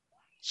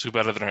 Sue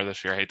better than her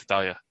this year. I hate to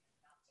tell you.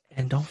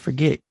 And don't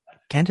forget,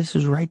 Candace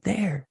is right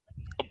there.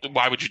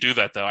 Why would you do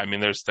that, though? I mean,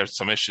 there's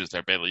some issues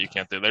there, Bailey. You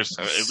can't do. There's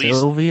at least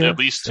 2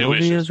 issues.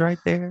 Sylvia's right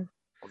there.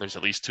 Well, there's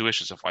at least 2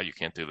 issues of why you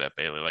can't do that,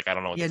 Bailey. Like, I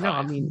don't know what to tell you.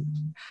 I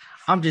mean,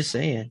 I'm just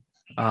saying.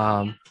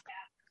 But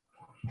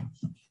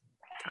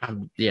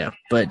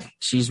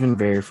she's been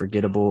very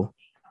forgettable,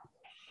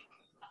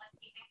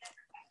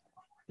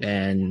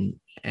 and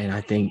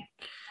I think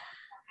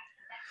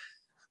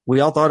we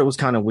all thought it was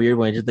kind of weird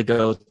when I did the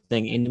GOAT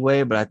thing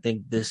anyway. But I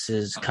think this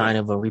is kind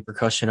of a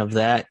repercussion of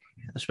that,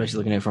 especially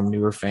looking at it from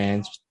newer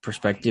fans'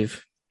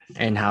 perspective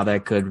and how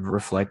that could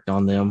reflect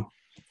on them.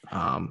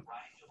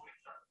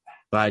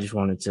 But I just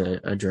wanted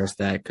to address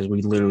that because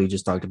we literally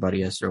just talked about it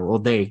yesterday. Well,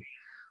 they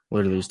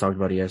literally just talked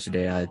about it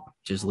yesterday. I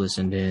just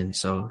listened in.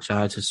 So shout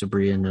out to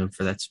Sabria and them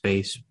for that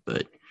space.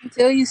 But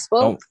until you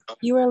spoke,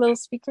 you were a little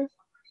speaker.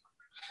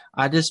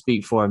 I did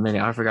speak for a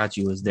minute. I forgot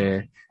you was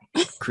there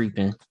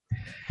creeping.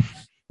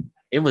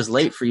 It was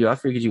late for you. I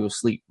figured you were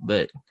asleep.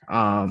 But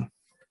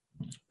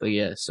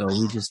yeah, so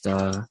we just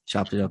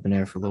chopped it up in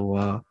there for a little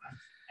while.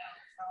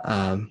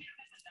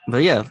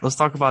 But yeah, let's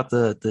talk about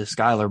the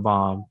Skylar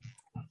bomb.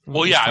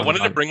 Well, yeah, I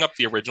wanted to bring up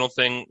the original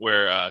thing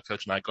where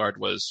Coach Nygaard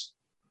was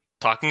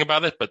talking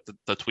about it, but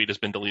the tweet has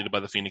been deleted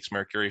by the Phoenix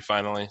Mercury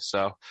finally.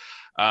 So,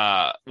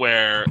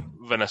 where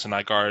Vanessa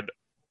Nygaard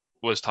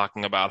was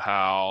talking about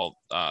how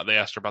they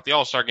asked her about the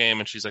All-Star game,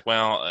 and she's like,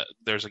 well,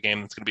 there's a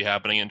game that's going to be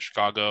happening in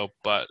Chicago,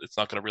 but it's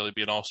not going to really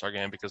be an All-Star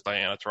game because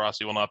Diana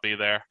Taurasi will not be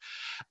there.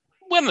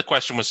 When the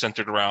question was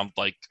centered around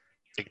like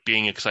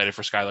being excited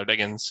for Skylar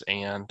Diggins,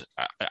 and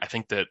I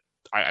think that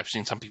I've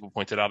seen some people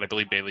point it out. I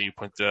believe, Bailey, you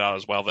pointed it out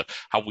as well, that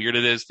how weird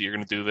it is that you're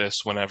going to do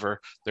this whenever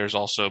there's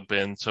also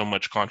been so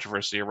much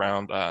controversy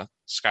around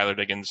Skylar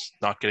Diggins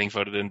not getting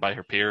voted in by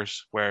her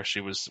peers, where she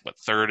was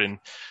third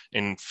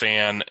in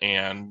fan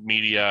and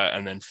media,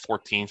 and then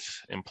 14th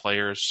in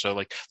players. So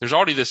like, there's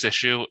already this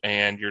issue,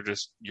 and you're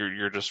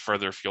just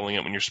further fueling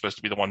it when you're supposed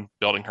to be the one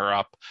building her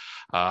up.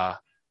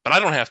 But I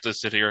don't have to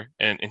sit here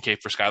and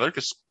cape for Skylar,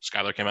 because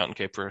Skylar came out and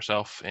caped for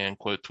herself and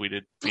quote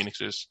tweeted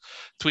Phoenix's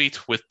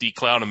tweet with the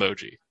clown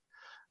emoji.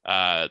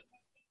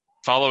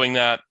 Following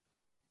that,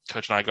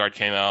 Coach Nygaard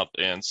came out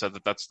and said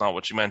that that's not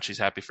what she meant. She's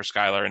happy for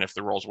Skylar, and if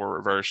the roles were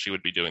reversed, she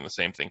would be doing the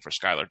same thing for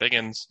Skylar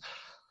Diggins.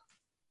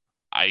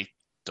 I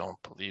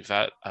don't believe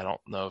that. I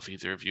don't know if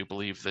either of you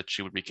believe that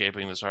she would be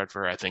caping this hard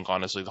for her. I think,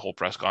 honestly, the whole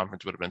press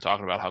conference would have been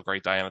talking about how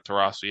great Diana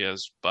Taurasi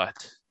is, but...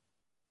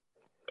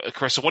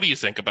 Carissa, what do you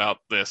think about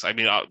this? I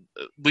mean, I'll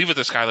leave it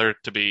to Skylar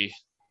to be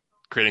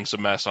creating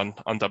some mess on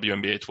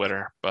WNBA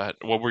Twitter, but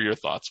what were your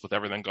thoughts with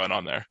everything going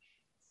on there?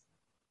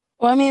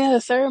 Well, I mean, at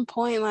a certain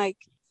point, like,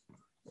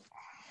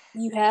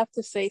 you have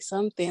to say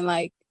something.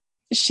 Like,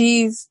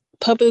 she's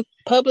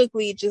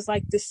publicly just,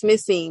 like,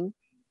 dismissing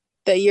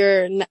that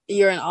you're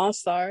an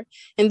all-star.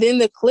 And then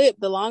the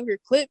longer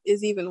clip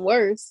is even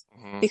worse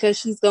because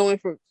she's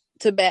going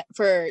to bat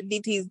for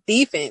DT's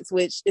defense,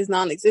 which is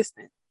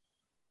non-existent.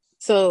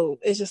 So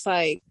it's just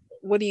like,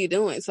 what are you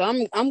doing? So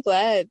I'm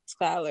glad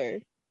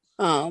Skylar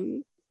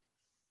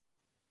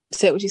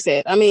said what she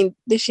said. I mean,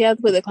 did she have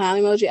to put the clown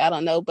emoji? I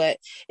don't know, but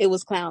it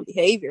was clown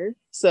behavior.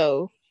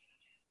 So,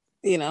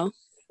 you know,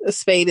 a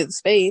spade is a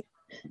spade.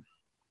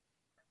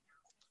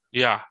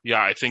 Yeah.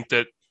 I think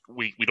that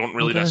we don't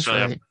really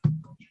necessarily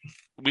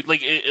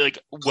have,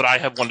 would I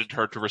have wanted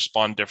her to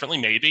respond differently?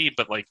 Maybe,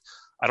 but like,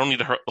 I don't need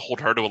to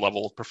hold her to a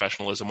level of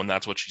professionalism when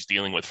that's what she's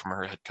dealing with from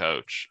her head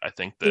coach. I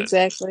think that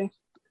exactly.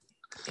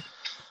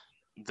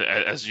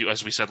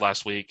 As we said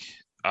last week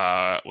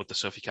with the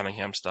Sophie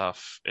Cunningham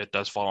stuff, it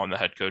does fall on the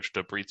head coach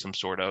to breed some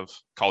sort of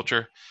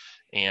culture,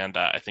 and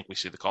I think we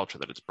see the culture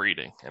that it's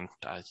breeding, and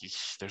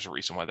there's a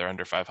reason why they're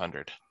under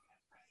 500.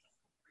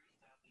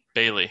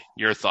 Bailey,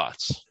 your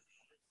thoughts?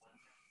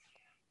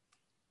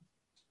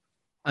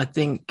 I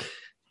think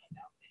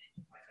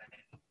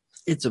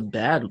it's a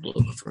bad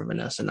look for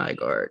Vanessa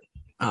Nygaard,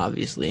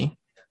 obviously.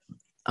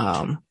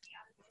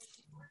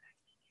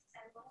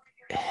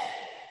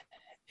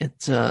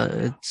 It's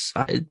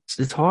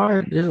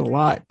hard. There's a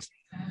lot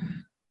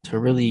to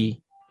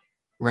really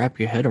wrap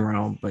your head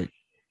around, but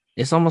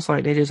it's almost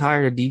like they just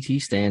hired a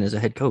DT stand as a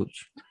head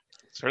coach.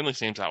 Certainly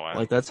seems that way.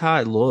 Like, that's how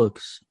it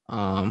looks.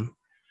 And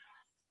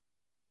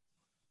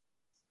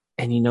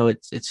you know,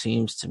 it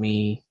seems to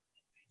me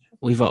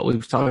we've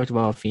talked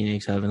about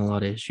Phoenix having a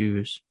lot of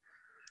issues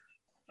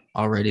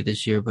already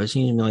this year, but it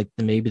seems to me like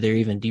maybe they're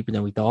even deeper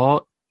than we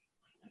thought.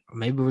 Or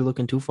maybe we're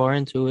looking too far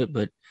into it,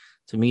 but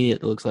to me,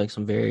 it looks like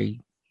some very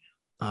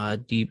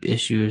deep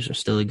issues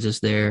still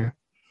exist there.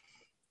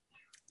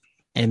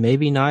 And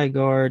maybe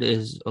Nygaard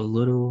is a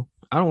little,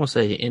 I don't want to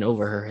say in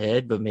over her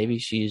head, but maybe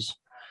she's,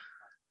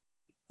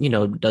 you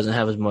know, doesn't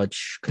have as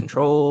much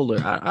control, or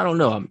I don't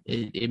know.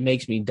 It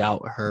makes me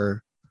doubt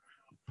her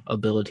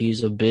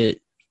abilities a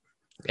bit.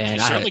 And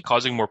she's certainly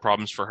causing more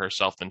problems for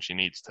herself than she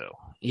needs to.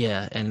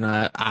 Yeah, and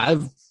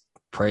I've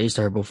praised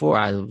her before.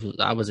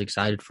 I was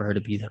excited for her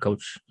to be the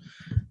coach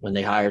when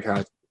they hired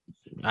her.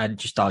 I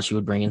just thought she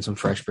would bring in some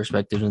fresh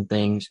perspectives and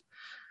things.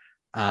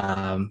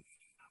 So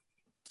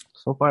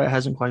far, it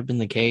hasn't quite been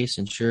the case.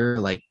 And sure,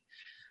 like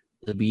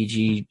the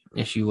BG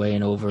issue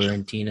weighing over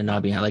and Tina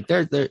not being like,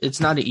 it's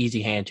not an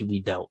easy hand to be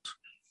dealt.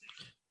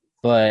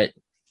 But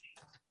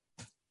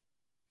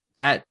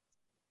that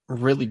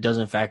really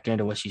doesn't factor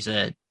into what she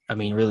said. I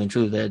mean, really and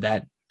truly,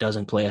 that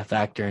doesn't play a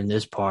factor in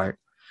this part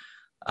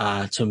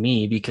to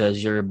me,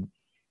 because you're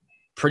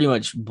pretty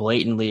much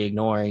blatantly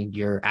ignoring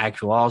your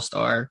actual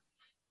all-star.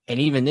 And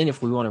even then,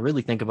 if we want to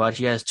really think about it,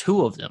 she has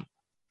two of them.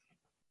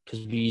 Because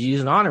BG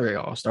is an honorary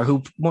all-star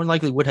who more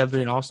likely would have been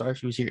an all-star if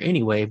she was here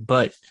anyway.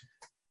 But,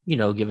 you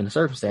know, given the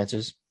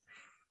circumstances,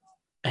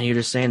 and you're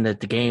just saying that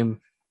the game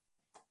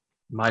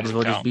might as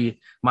well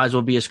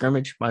be a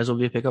scrimmage, might as well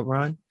be a pickup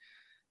run.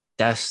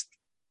 That's.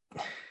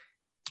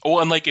 Oh,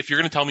 and like, if you're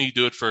going to tell me you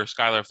do it for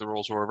Skylar if the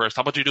roles were reversed,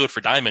 how about you do it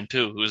for Diamond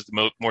too, who is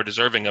the more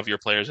deserving of your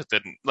players that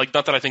didn't? Like,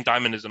 not that I think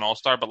Diamond is an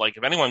all-star, but like,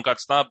 if anyone got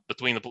snubbed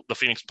between the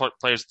Phoenix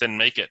players that didn't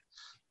make it,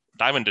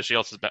 Diamond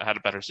DeShields has had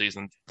a better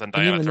season than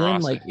Diana Taurasi.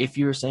 Then, like, if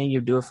you were saying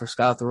you'd do it for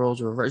Skylar if the roles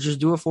were reversed, just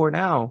do it for her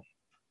now.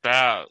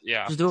 Yeah.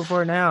 Just do it for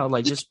her now.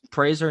 Like, just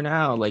praise her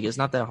now. Like, it's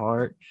not that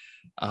hard.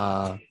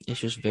 It's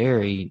just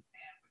very,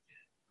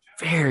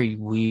 very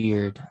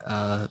weird.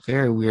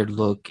 Very weird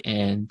look.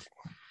 And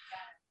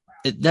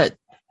that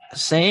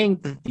saying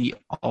that the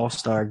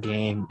All-Star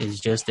game is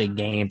just a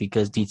game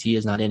because DT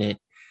is not in it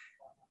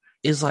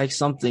is like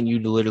something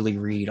you'd literally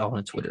read on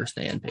a Twitter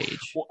stand page.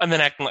 Well, and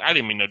then acting like I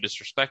didn't mean no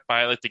disrespect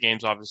by it. Like the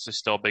game's obviously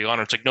still a big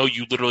honor. It's like, no,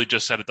 you literally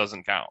just said it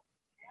doesn't count.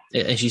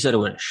 And she said it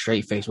with a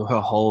straight face, with her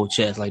whole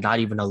chest, like not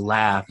even a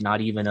laugh,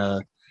 not even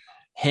a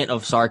hint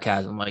of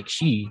sarcasm. Like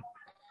she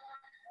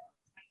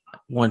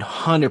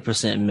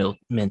 100%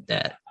 meant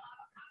that.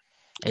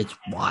 It's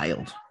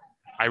wild.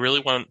 I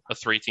really want a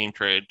 3-team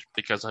trade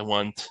because I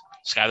want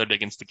Skylar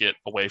Diggins to get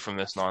away from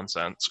this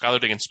nonsense. Skylar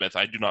Diggins Smith,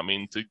 I do not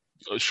mean to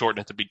shorten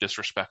it to be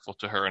disrespectful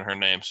to her and her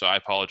name, so I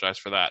apologize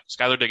for that.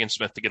 Skylar Diggins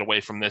Smith to get away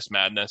from this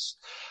madness.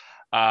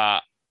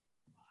 And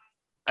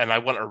I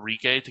want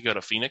Enrique to go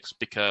to Phoenix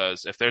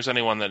because if there's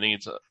anyone that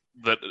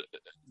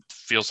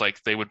feels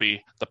like they would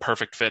be the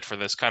perfect fit for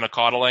this kind of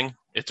coddling,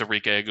 it's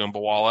Enrique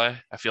Agumbawale.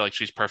 I feel like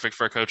she's perfect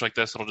for a coach like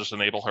this. It'll just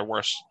enable her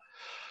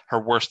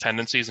worst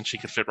tendencies, and she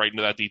could fit right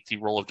into that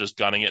DT role of just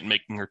gunning it and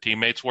making her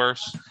teammates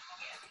worse.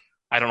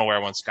 I don't know where I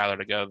want Skylar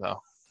to go,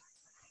 though.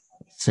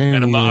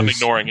 And I'm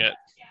ignoring it.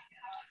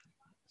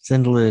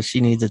 Send Liz.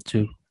 She needs it,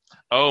 too.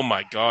 Oh,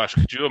 my gosh.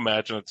 Could you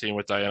imagine a team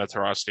with Diana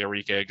Taurasi,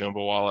 Enrique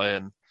Agumbawale,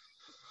 and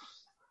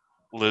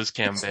Liz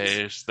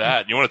Cambage?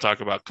 That, you want to talk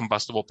about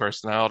combustible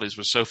personalities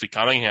with Sophie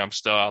Cunningham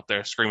still out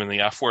there screaming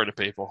the F word at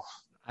people.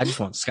 I just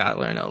want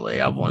Skylar in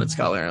LA. I've wanted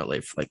Skylar in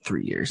LA for like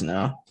 3 years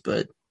now,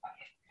 but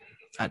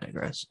I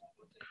digress.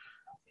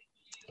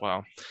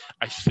 Well,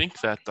 I think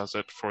that does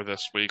it for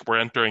this week. We're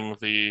entering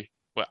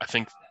I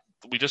think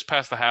we just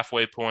passed the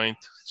halfway point.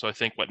 So I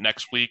think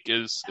next week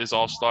is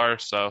All-Star.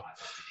 So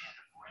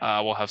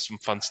we'll have some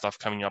fun stuff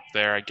coming up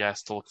there, I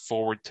guess, to look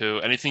forward to.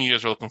 Anything you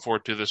guys are looking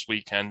forward to this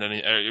weekend?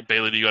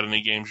 Bailey, do you got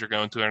any games you're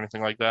going to or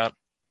anything like that?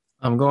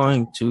 I'm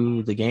going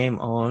to the game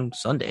on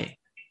Sunday.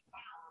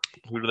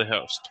 Who do they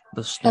host?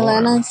 The Storm.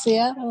 Atlanta and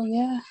Seattle,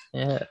 yeah.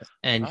 Yeah,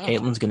 and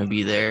Caitlin's going to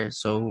be there,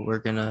 so we're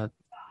going to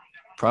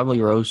probably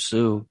roast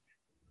Sue.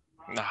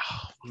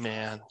 Oh,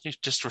 man. You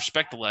just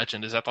respect the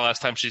legend. Is that the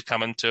last time she's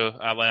coming to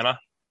Atlanta?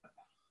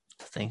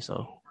 I think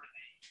so.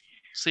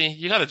 See,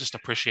 you got to just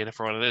appreciate it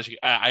for what it is.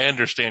 I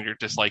understand your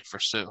dislike for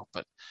Sue,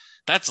 but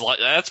that's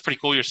pretty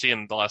cool you're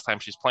seeing the last time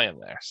she's playing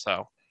there.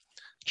 So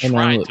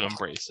try to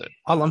embrace it.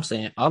 All I'm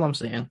saying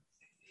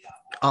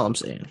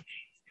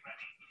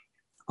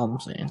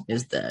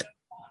is that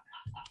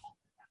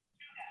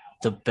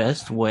the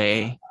best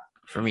way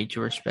for me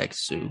to respect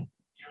Sue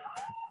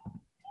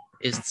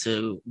is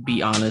to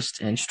be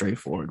honest and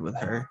straightforward with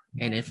her.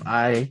 And if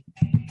I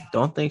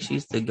don't think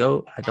she's the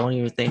GOAT, I don't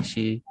even think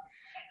she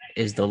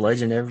is the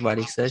legend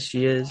everybody says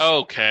she is.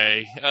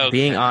 Okay.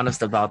 Being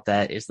honest about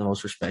that is the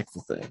most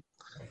respectful thing.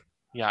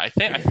 Yeah, I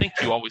think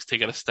you always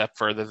take it a step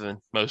further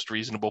than most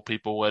reasonable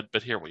people would,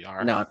 but here we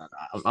are. No.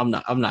 I'm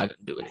not going to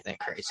do anything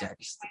crazy.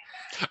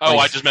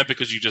 I just meant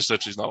because you just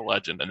said she's not a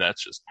legend, and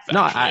that's just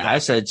no. I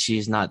said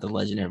she's not the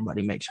legend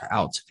everybody makes her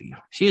out to be.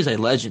 She is a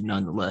legend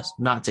nonetheless.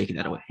 I'm not taking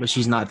that away, but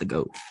she's not the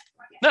GOAT.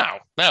 No.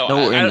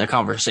 Nowhere in the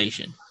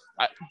conversation.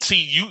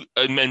 See, you,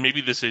 and maybe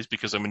this is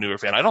because I'm a newer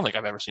fan. I don't think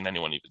I've ever seen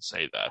anyone even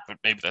say that, but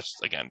maybe that's,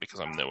 again, because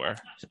I'm newer.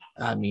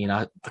 I mean,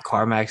 the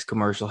CarMax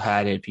commercial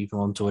had it. People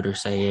on Twitter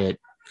say it.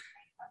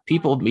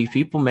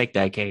 People make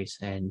that case,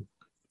 and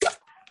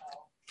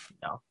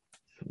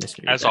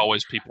as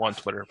always, people on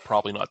Twitter are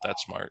probably not that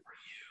smart.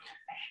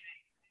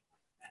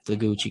 The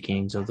Gucci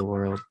Kings of the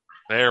world.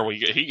 There we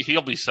go.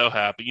 He'll be so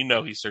happy.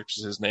 He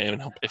searches his name,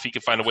 and if he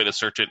can find a way to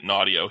search it in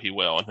audio, he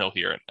will, and he'll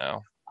hear it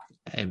now.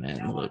 Hey,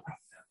 man, look.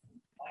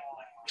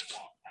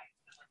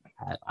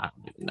 I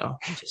don't even know.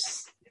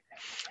 Just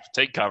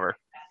take cover.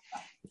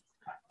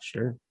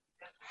 Sure.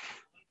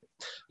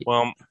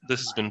 Well,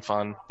 this has been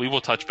fun. We will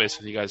touch base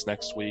with you guys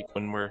next week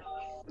when we're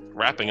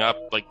wrapping up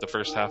like the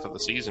first half of the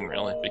season,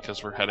 really,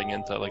 because we're heading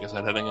into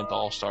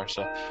All-Star.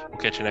 So we'll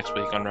catch you next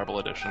week on Rebel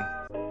Edition.